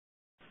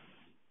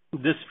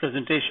This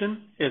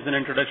presentation is an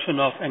introduction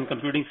of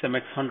NComputing's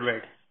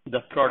MX100, the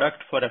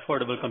product for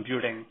affordable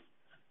computing.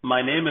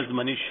 My name is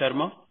Manish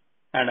Sharma,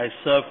 and I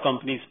serve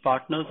companies,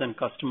 partners, and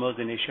customers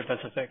in Asia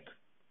Pacific.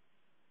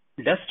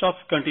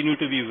 Desktops continue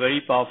to be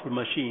very powerful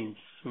machines,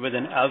 with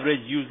an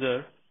average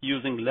user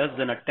using less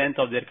than a tenth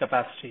of their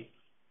capacity.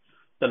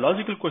 The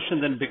logical question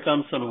then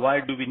becomes on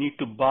why do we need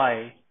to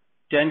buy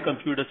 10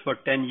 computers for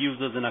 10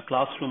 users in a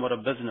classroom or a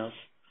business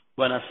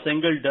when a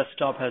single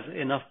desktop has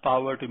enough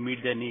power to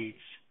meet their needs.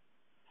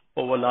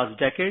 Over the last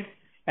decade,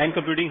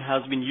 NComputing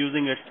has been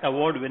using its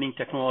award-winning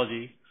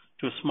technology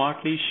to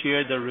smartly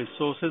share the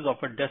resources of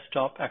a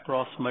desktop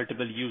across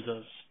multiple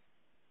users.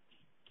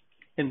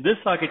 In this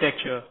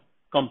architecture,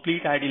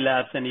 complete IT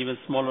labs and even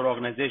smaller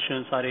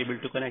organizations are able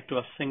to connect to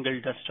a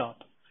single desktop.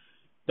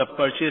 The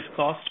purchase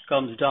cost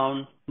comes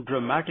down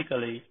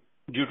dramatically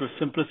due to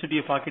simplicity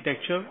of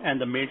architecture, and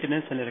the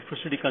maintenance and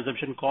electricity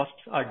consumption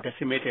costs are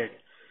decimated.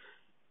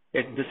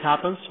 This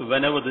happens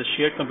whenever the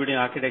shared computing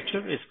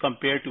architecture is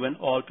compared to an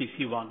all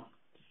PC one.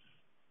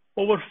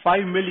 Over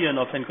 5 million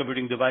of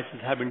NComputing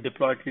devices have been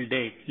deployed till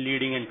date,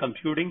 leading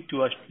NComputing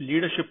to a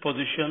leadership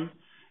position,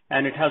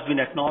 and it has been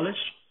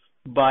acknowledged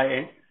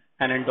by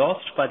and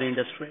endorsed by the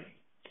industry.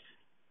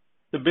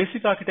 The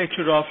basic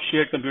architecture of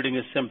shared computing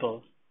is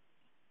simple.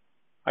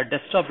 Our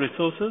desktop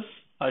resources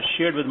are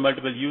shared with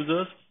multiple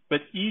users,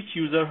 with each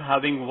user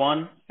having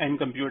one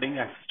NComputing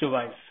access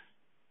device.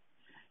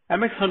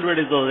 MX100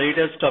 is the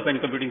latest of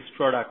NComputing's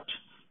product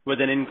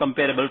with an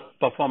incomparable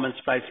performance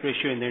price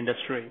ratio in the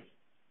industry.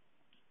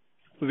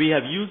 We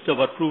have used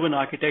our proven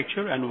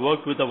architecture and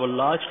worked with our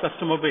large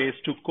customer base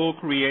to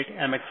co-create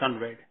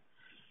MX100.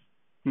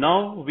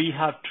 Now we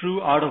have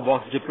true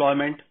out-of-box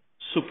deployment,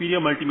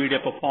 superior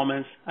multimedia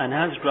performance,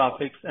 enhanced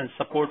graphics, and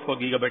support for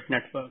gigabit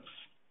networks.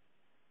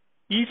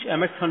 Each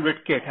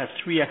MX100 kit has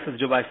 3 access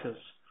devices.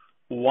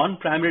 One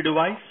primary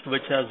device,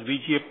 which has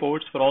VGA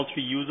ports for all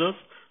 3 users,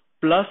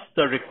 plus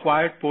the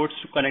required ports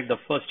to connect the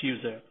first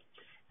user,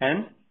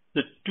 and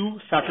the 2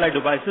 satellite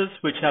devices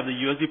which have the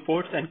USB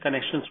ports and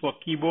connections for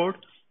keyboard,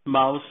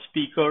 mouse,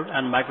 speaker,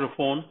 and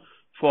microphone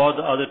for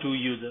the other 2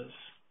 users.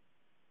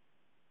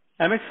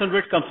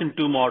 MX100 comes in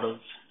 2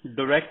 models,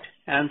 direct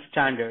and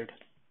standard.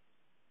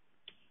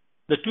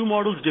 The 2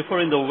 models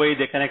differ in the way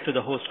they connect to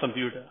the host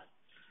computer.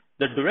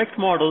 The direct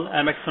model,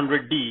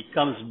 MX100D,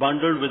 comes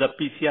bundled with a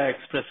PCI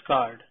Express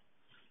card.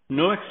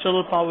 No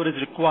external power is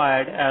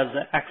required as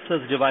the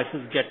access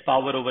devices get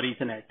power over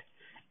Ethernet.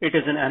 It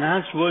is an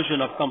enhanced version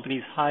of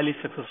company's highly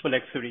successful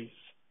X series.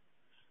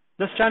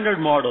 The standard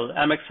model,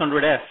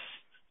 MX100S,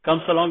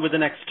 comes along with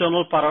an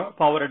external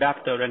power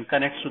adapter and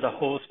connects to the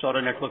host or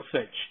a network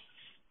switch.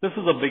 This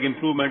is a big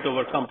improvement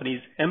over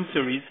company's M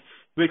series,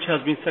 which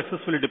has been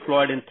successfully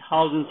deployed in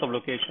thousands of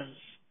locations.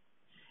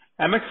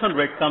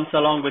 MX100 comes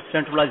along with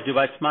centralized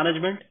device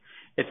management.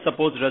 It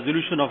supports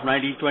resolution of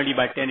 1920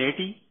 by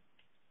 1080.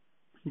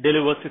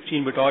 Delivers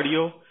 16-bit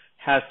audio,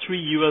 has 3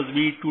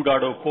 USB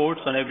 2.0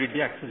 ports on every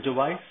access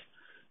device,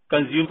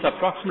 consumes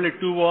approximately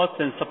 2 watts,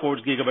 and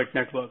supports gigabit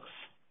networks.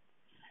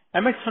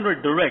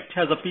 MX100 Direct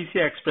has a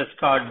PCI Express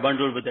card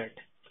bundled with it.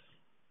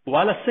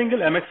 While a single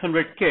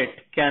MX100 kit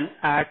can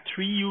add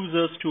 3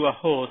 users to a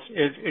host,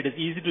 it is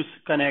easy to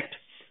connect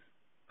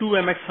 2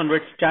 MX100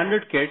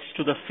 standard kits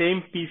to the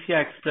same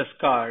PCI Express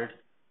card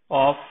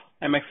of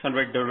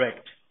MX100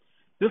 Direct.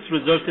 This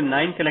results in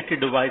 9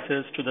 connected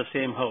devices to the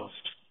same host.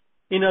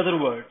 In other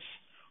words,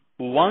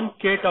 1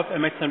 kit of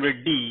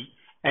MX100D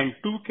and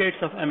 2 kits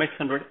of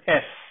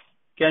MX100S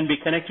can be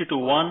connected to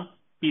 1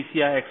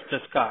 PCI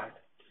Express card.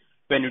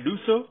 When you do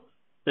so,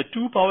 the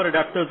 2 power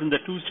adapters in the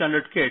 2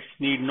 standard kits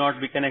need not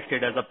be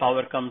connected as the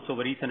power comes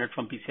over Ethernet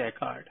from PCI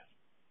card.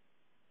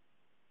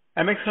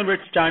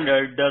 MX100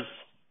 Standard does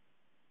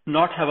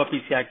not have a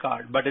PCI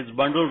card, but is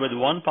bundled with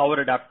 1 power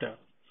adapter,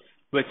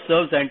 which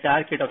serves the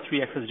entire kit of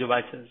 3 access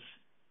devices.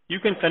 You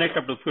can connect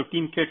up to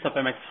 15 kits of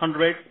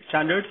MX100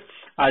 Standard,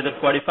 either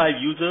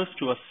 45 users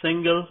to a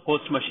single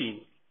host machine.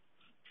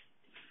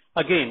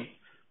 Again,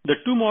 the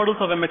 2 models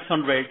of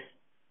MX100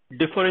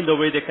 differ in the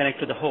way they connect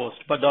to the host,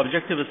 but the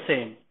objective is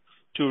same: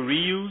 to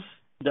reuse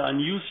the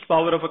unused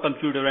power of a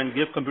computer and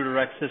give computer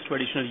access to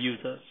additional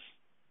users.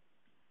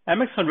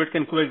 MX100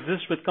 can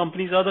coexist with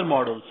companies' other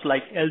models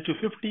like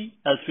L250,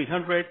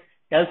 L300,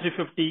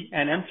 L350,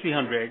 and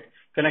M300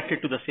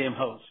 connected to the same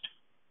host.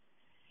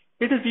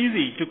 It is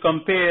easy to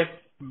compare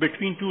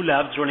between 2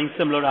 labs running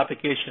similar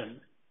application.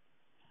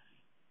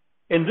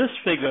 In this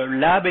figure,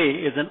 Lab A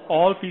is an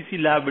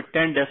all-PC lab with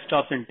 10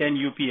 desktops and 10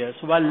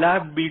 UPS, while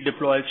Lab B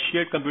deploys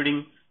shared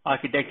computing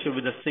architecture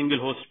with a single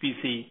host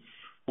PC,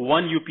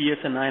 1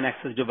 UPS, and 9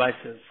 access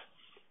devices.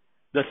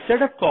 The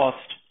setup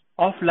cost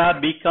of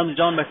Lab B comes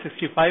down by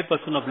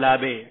 65% of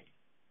Lab A.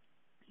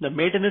 The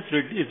maintenance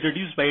is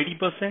reduced by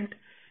 80%,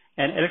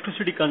 and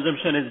electricity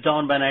consumption is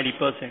down by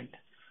 90%.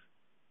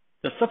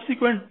 The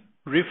subsequent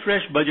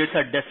refresh budgets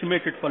are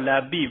decimated for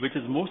Lab B, which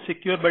is more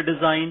secure by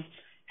design,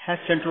 has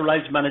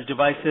centralized managed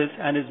devices,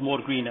 and is more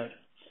greener.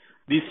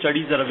 These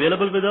studies are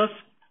available with us,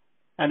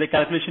 and the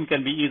calculation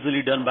can be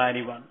easily done by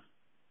anyone.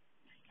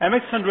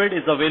 MX100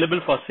 is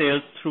available for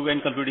sales through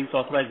NComputing's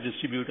authorized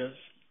distributors.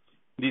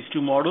 These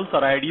two models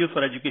are ideal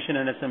for education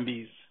and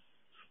SMBs.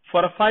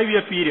 For a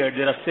 5-year period,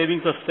 there are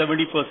savings of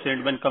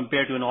 70% when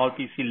compared to an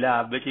all-PC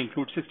lab, which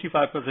includes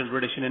 65%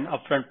 reduction in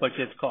upfront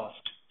purchase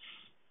cost.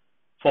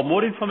 For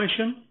more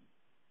information,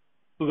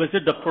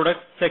 visit the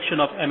product section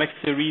of MX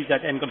series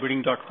at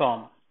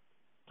ncomputing.com.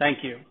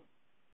 Thank you.